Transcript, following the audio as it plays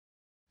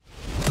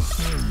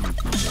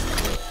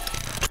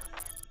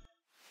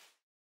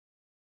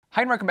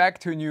Hi and welcome back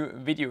to a new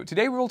video.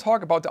 Today we will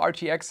talk about the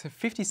RTX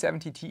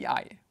 5070 Ti,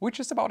 which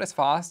is about as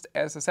fast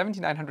as a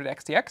 7900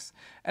 XTX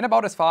and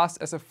about as fast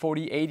as a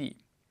 4080.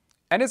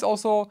 And it's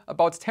also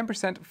about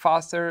 10%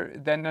 faster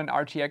than an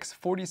RTX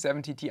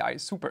 4070 Ti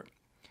Super.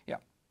 Yeah,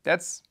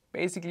 that's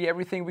basically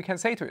everything we can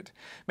say to it.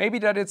 Maybe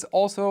that it's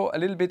also a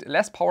little bit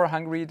less power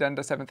hungry than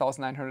the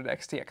 7900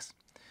 XTX.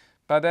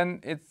 But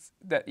then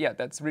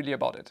that's really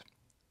about it.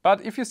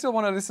 But if you still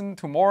want to listen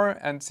to more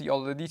and see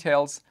all the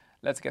details,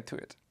 let's get to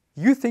it.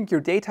 You think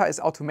your data is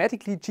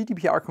automatically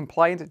GDPR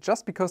compliant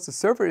just because the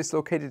server is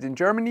located in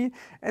Germany?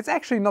 It's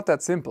actually not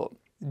that simple.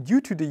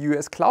 Due to the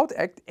US Cloud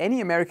Act,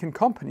 any American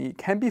company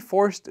can be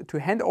forced to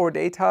hand over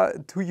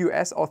data to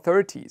US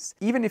authorities,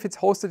 even if it's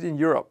hosted in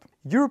Europe.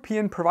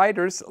 European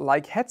providers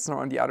like Hetzner,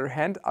 on the other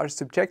hand, are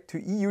subject to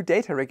EU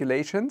data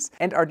regulations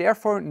and are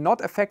therefore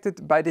not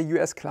affected by the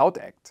US Cloud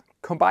Act.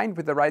 Combined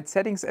with the right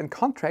settings and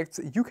contracts,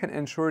 you can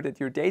ensure that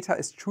your data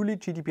is truly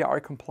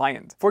GDPR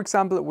compliant. For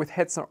example, with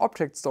Hetzner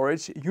Object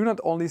Storage, you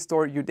not only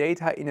store your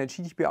data in a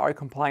GDPR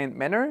compliant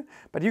manner,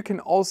 but you can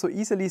also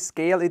easily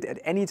scale it at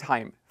any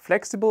time,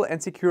 flexible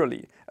and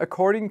securely,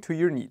 according to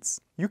your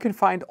needs. You can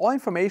find all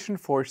information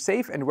for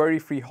safe and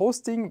worry-free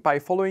hosting by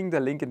following the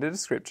link in the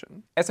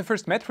description. As a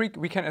first metric,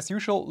 we can as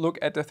usual look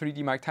at the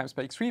 3D Mark Times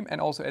by Extreme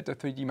and also at the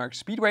 3D Mark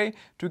Speedway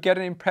to get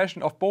an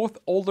impression of both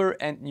older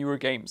and newer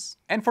games.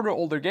 And for the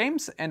older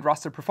games and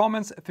raster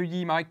performance,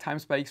 3D Mark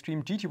Times by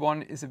Extreme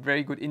GT1 is a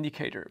very good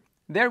indicator.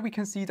 There we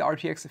can see the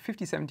RTX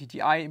 5070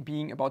 Ti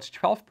being about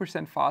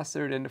 12%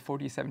 faster than the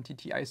 4070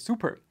 Ti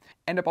Super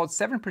and about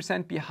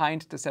 7%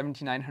 behind the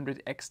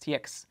 7900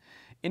 XTX.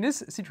 In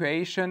this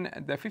situation,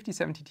 the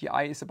 5070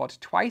 Ti is about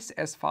twice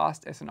as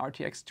fast as an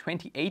RTX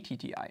 2080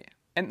 Ti.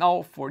 And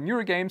now for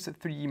newer games,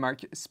 3D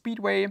Mark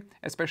Speedway,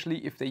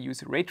 especially if they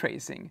use ray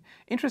tracing.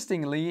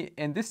 Interestingly,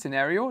 in this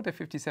scenario, the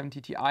 5070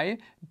 Ti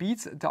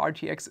beats the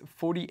RTX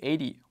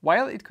 4080,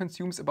 while it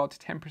consumes about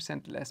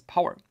 10% less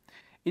power.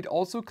 It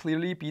also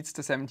clearly beats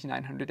the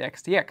 7900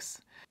 XTX.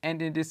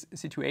 And in this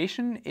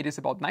situation, it is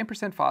about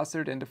 9%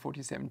 faster than the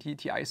 4070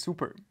 Ti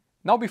Super.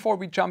 Now, before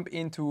we jump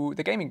into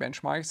the gaming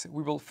benchmarks,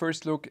 we will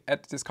first look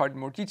at this card in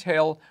more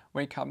detail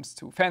when it comes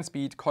to fan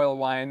speed, coil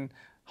whine,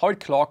 how it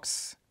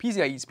clocks,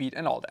 PCIe speed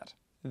and all that.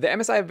 The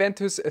MSI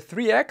Ventus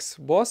 3X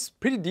was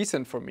pretty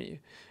decent for me.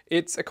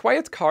 It's a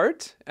quiet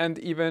card, and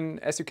even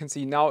as you can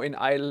see now in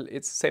idle,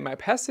 it's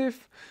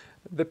semi-passive.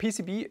 The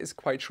PCB is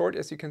quite short,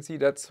 as you can see.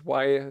 That's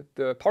why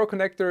the power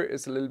connector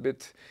is a little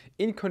bit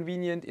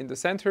inconvenient in the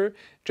center.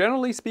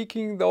 Generally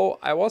speaking though,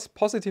 I was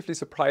positively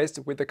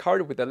surprised with the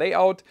card, with the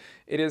layout.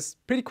 It is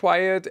pretty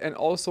quiet, and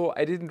also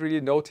I didn't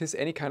really notice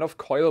any kind of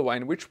coil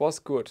whine, which was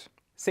good.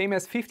 Same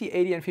as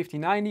 5080 and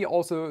 5090,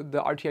 also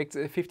the RTX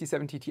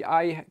 5070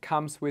 Ti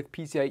comes with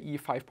PCIe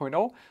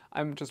 5.0.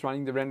 I'm just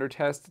running the render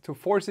test to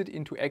force it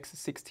into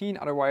X16,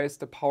 otherwise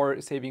the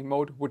power saving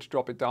mode would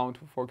drop it down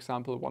to, for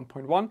example,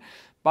 1.1.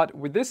 But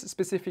with this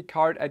specific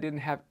card, I didn't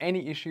have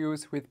any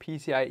issues with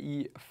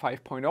PCIe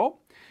 5.0. You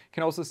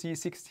can also see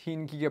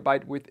 16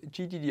 GB with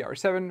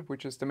GDDR7,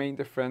 which is the main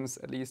difference,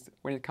 at least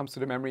when it comes to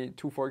the memory,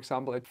 to, for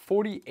example, at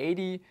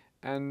 4080,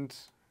 and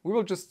we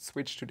will just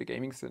switch to the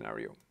gaming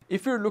scenario.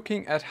 If we're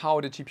looking at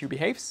how the GPU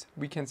behaves,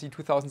 we can see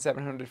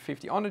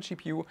 2750 on the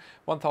GPU,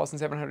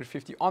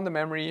 1750 on the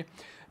memory.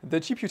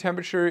 The GPU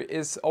temperature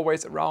is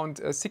always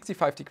around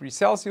 65 degrees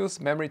Celsius.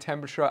 Memory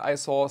temperature I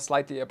saw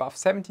slightly above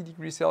 70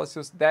 degrees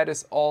Celsius. That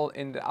is all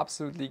in the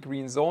absolutely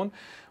green zone.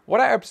 What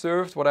I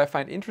observed, what I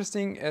find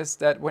interesting, is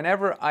that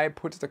whenever I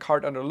put the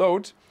card under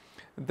load,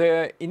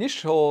 the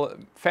initial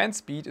fan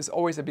speed is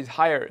always a bit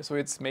higher, so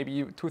it's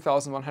maybe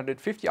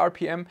 2150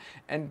 RPM,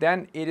 and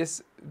then it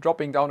is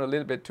dropping down a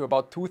little bit to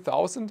about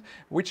 2000,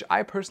 which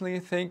I personally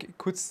think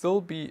could still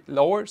be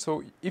lower.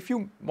 So if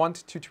you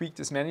want to tweak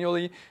this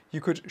manually, you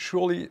could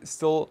surely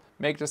still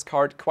make this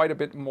card quite a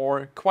bit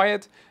more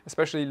quiet,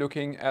 especially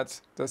looking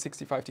at the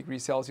 65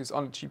 degrees Celsius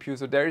on the GPU.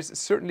 So there is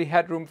certainly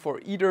headroom for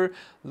either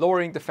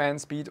lowering the fan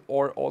speed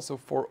or also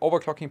for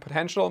overclocking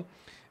potential.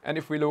 And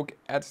if we look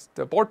at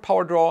the board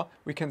power draw,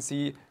 we can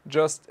see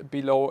just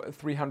below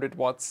 300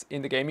 watts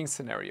in the gaming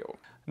scenario.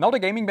 Now the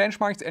gaming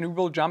benchmarks, and we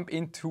will jump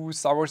into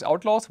Star Wars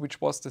Outlaws, which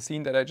was the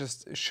scene that I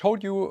just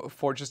showed you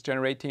for just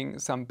generating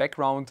some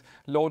background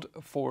load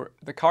for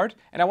the card.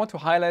 And I want to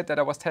highlight that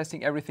I was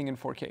testing everything in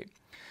 4K.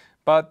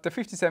 But the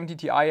 5070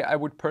 Ti I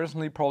would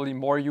personally probably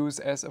more use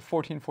as a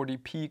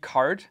 1440p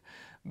card.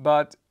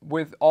 But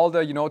with all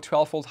the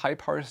 12-volt high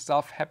power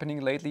stuff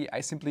happening lately,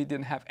 I simply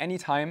didn't have any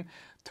time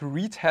to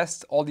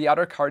retest all the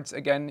other cards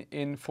again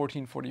in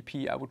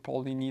 1440p. I would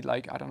probably need,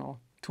 like, I don't know,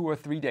 2 or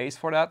 3 days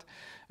for that.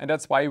 And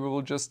that's why we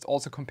will just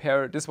also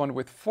compare this one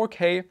with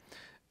 4K.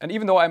 And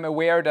even though I'm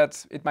aware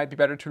that it might be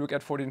better to look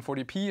at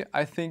 1440p,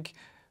 I think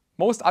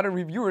Most other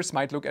reviewers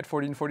might look at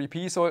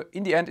 1440p, so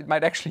in the end it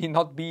might actually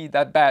not be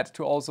that bad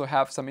to also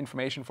have some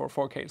information for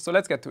 4K. So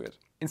let's get to it.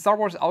 In Star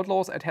Wars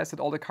Outlaws I tested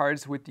all the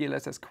cards with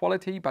DLSS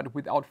quality but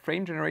without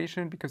frame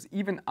generation, because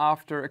even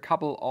after a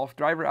couple of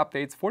driver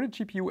updates for the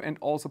GPU and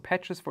also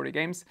patches for the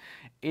games,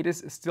 it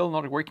is still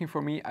not working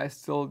for me. I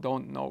still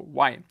don't know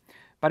why.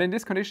 But in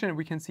this condition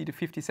we can see the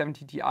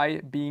 5070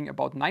 Ti being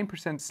about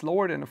 9%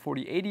 slower than the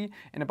 4080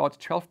 and about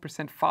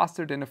 12%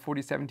 faster than the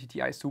 4070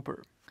 Ti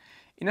Super.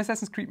 In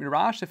Assassin's Creed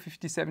Mirage, the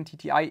 5070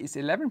 Ti is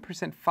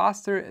 11%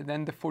 faster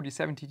than the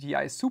 4070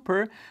 Ti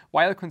Super,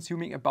 while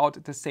consuming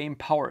about the same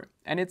power,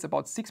 and it's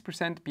about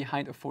 6%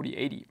 behind a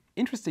 4080.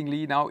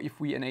 Interestingly, now if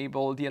we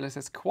enable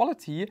DLSS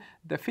quality,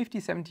 the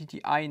 5070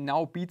 Ti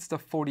now beats the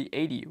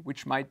 4080,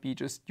 which might be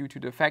just due to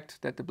the fact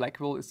that the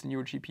Blackwell is the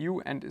newer GPU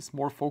and is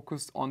more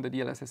focused on the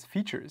DLSS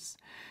features.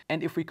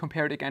 And if we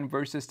compare it again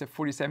versus the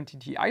 4070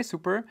 Ti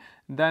Super,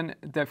 then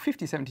the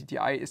 5070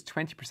 Ti is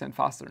 20%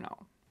 faster now.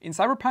 In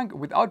Cyberpunk,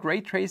 without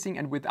ray tracing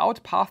and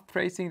without path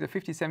tracing, the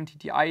 5070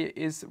 Ti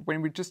is,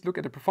 when we just look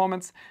at the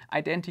performance,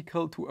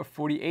 identical to a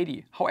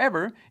 4080.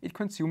 However, it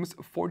consumes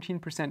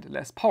 14%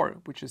 less power,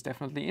 which is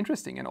definitely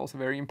interesting and also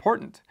very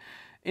important.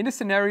 In this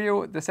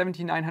scenario, the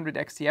 7900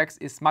 XTX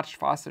is much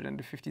faster than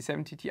the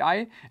 5070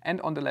 Ti and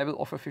on the level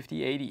of a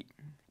 5080.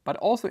 But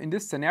also in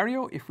this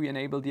scenario, if we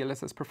enable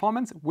DLSS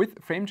performance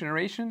with frame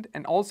generation,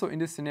 and also in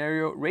this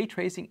scenario ray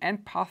tracing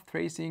and path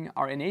tracing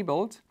are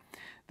enabled,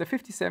 the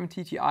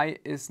 5070 Ti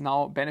is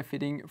now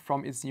benefiting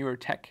from its newer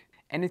tech,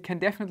 and it can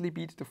definitely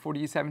beat the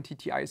 4070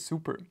 Ti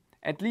Super,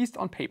 at least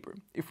on paper,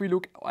 if we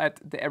look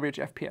at the average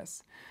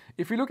FPS.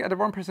 If we look at the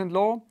 1%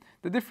 low,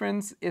 the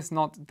difference is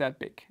not that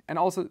big, and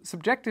also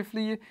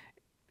subjectively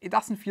it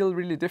doesn't feel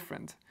really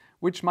different,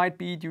 which might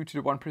be due to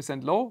the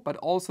 1% low, but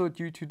also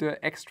due to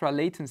the extra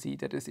latency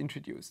that is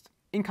introduced.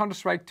 In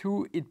Counter-Strike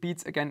 2, it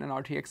beats again an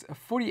RTX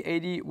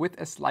 4080 with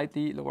a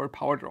slightly lower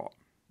power draw.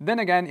 Then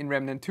again in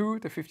Remnant 2,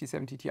 the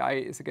 5070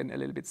 Ti is again a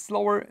little bit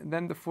slower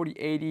than the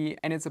 4080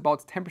 and it's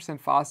about 10%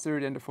 faster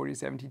than the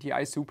 4070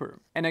 Ti Super.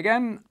 And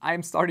again,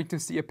 I'm starting to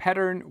see a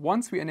pattern.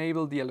 Once we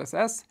enable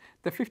DLSS,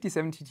 the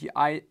 5070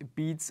 Ti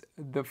beats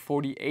the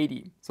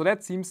 4080. So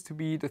that seems to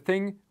be the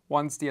thing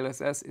once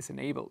DLSS is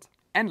enabled.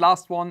 And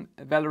last one,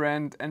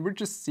 Valorant, and we're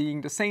just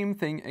seeing the same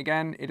thing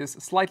again. It is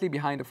slightly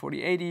behind the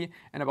 4080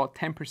 and about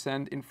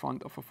 10% in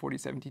front of a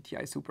 4070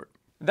 Ti Super.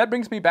 That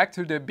brings me back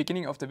to the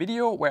beginning of the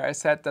video where I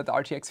said that the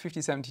RTX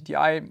 5070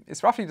 Ti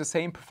is roughly the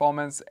same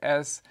performance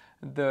as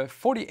the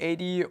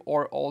 4080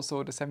 or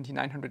also the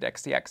 7900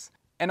 XTX.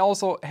 And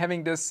also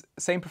having this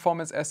same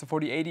performance as the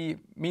 4080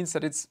 means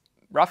that it's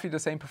roughly the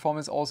same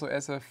performance also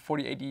as a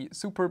 4080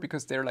 Super,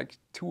 because they're like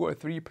 2 or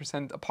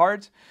 3%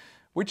 apart,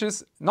 which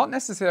is not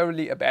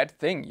necessarily a bad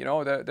thing. You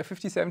know, the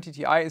 5070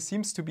 Ti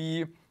seems to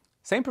be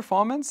same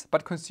performance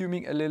but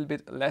consuming a little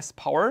bit less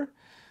power.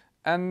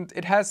 And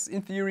it has,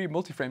 in theory,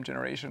 multi-frame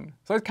generation.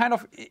 So it's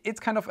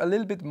kind of a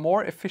little bit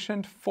more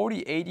efficient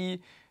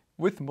 4080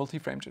 with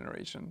multi-frame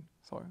generation.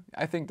 So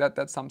I think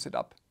that sums it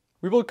up.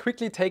 We will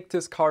quickly take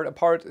this card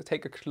apart,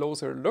 take a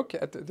closer look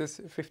at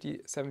this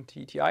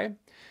 5070 Ti.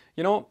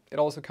 You know, it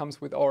also comes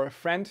with our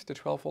friend, the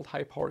 12-volt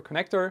high-power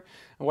connector.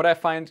 And what I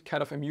find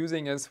kind of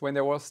amusing is when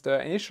there was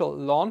the initial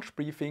launch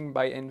briefing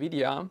by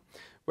NVIDIA,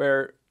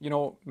 where, you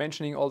know,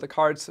 mentioning all the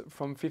cards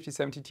from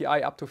 5070 Ti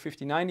up to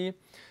 5090,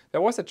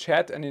 there was a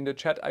chat, and in the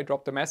chat I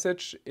dropped a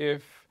message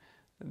if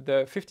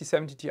the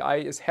 5070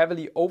 Ti is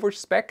heavily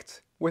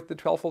over-specced with the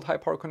 12-volt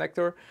high-power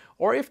connector,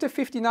 or if the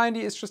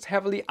 5090 is just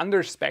heavily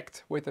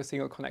under-specced with a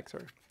single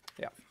connector.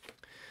 Yeah,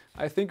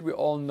 I think we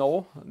all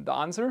know the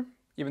answer,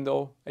 even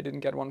though I didn't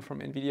get one from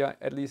NVIDIA,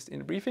 at least in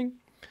the briefing.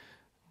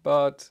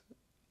 But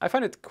I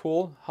find it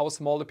cool how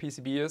small the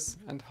PCB is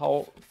and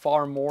how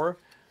far more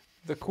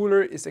the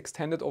cooler is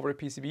extended over a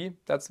PCB.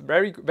 That's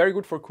very, very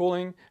good for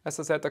cooling. As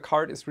I said, the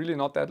card is really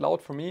not that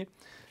loud for me,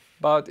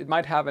 but it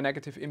might have a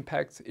negative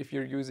impact if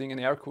you're using an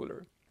air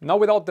cooler. Now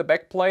without the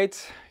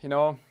backplate, you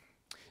know,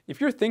 if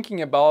you're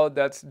thinking about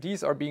that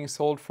these are being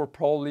sold for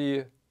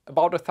probably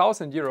about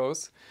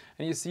 €1,000,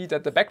 and you see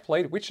that the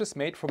backplate, which is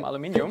made from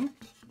aluminium,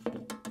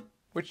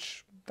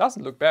 which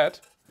doesn't look bad,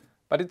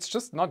 but it's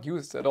just not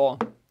used at all.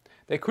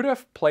 They could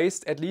have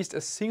placed at least a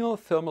single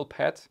thermal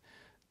pad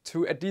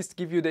to at least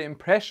give you the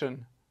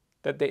impression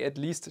that they at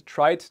least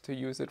tried to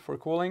use it for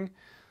cooling,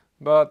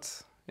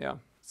 but yeah,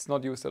 it's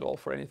not used at all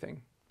for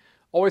anything.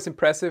 Always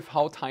impressive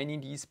how tiny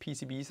these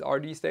PCBs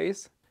are these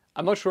days.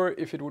 I'm not sure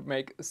if it would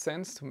make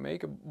sense to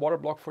make a water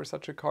block for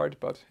such a card,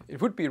 but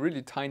it would be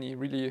really tiny,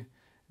 really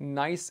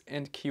nice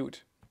and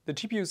cute. The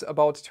GPU is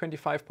about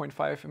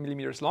 25.5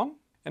 millimeters long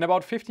and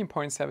about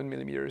 15.7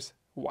 millimeters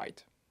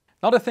wide.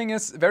 Now the thing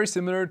is very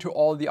similar to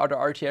all the other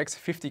RTX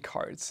 50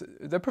 cards.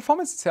 The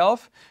performance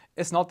itself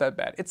is not that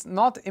bad. It's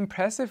not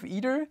impressive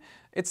either.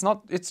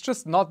 It's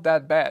just not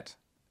that bad.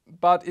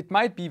 But it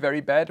might be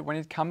very bad when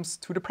it comes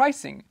to the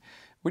pricing,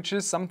 which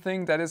is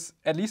something that is,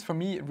 at least for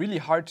me, really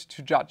hard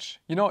to judge.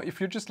 You know, if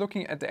you're just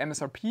looking at the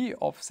MSRP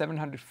of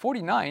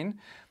 $749,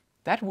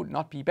 that would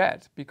not be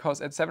bad,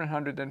 because at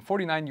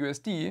 749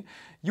 USD,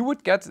 you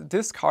would get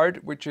this card,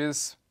 which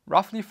is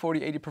roughly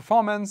 4080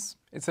 performance.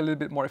 It's a little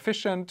bit more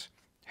efficient,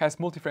 has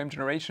multi-frame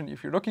generation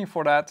if you're looking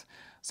for that.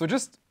 So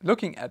just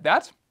looking at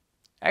that,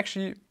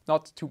 actually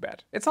not too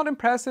bad. It's not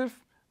impressive,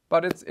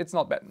 but it's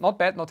not bad. Not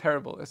bad, not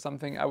terrible is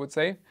something I would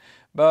say.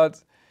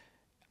 But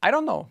I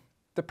don't know.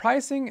 The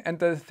pricing and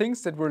the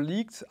things that were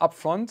leaked up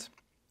front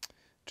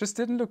just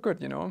didn't look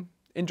good, you know.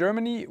 In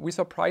Germany, we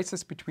saw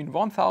prices between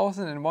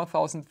 1,000 and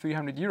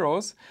 1,300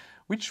 euros,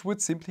 which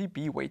would simply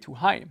be way too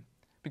high,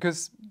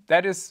 because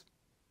that is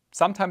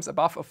sometimes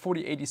above a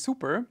 4080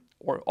 Super,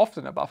 or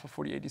often above a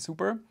 4080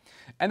 Super,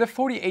 and a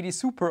 4080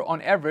 Super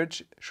on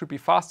average should be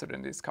faster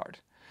than this card.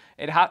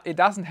 It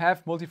doesn't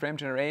have multi-frame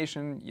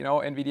generation, you know,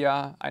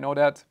 NVIDIA, I know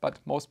that, but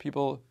most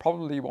people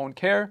probably won't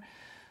care.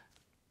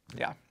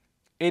 Yeah,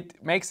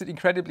 it makes it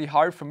incredibly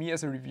hard for me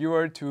as a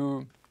reviewer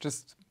to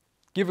just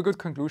give a good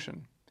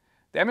conclusion.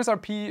 The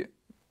MSRP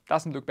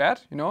doesn't look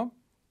bad, you know,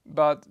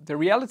 but the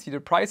reality,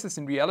 the prices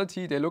in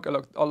reality, they look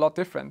a lot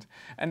different.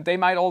 And they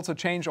might also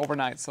change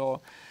overnight.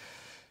 So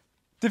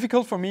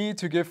difficult for me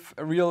to give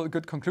a real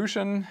good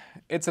conclusion.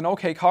 It's an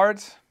okay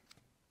card,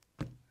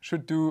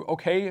 should do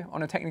okay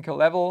on a technical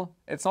level.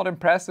 It's not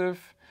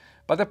impressive,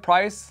 but the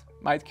price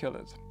might kill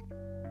it.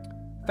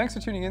 Thanks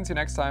for tuning in. See you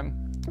next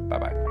time.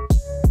 Bye-bye.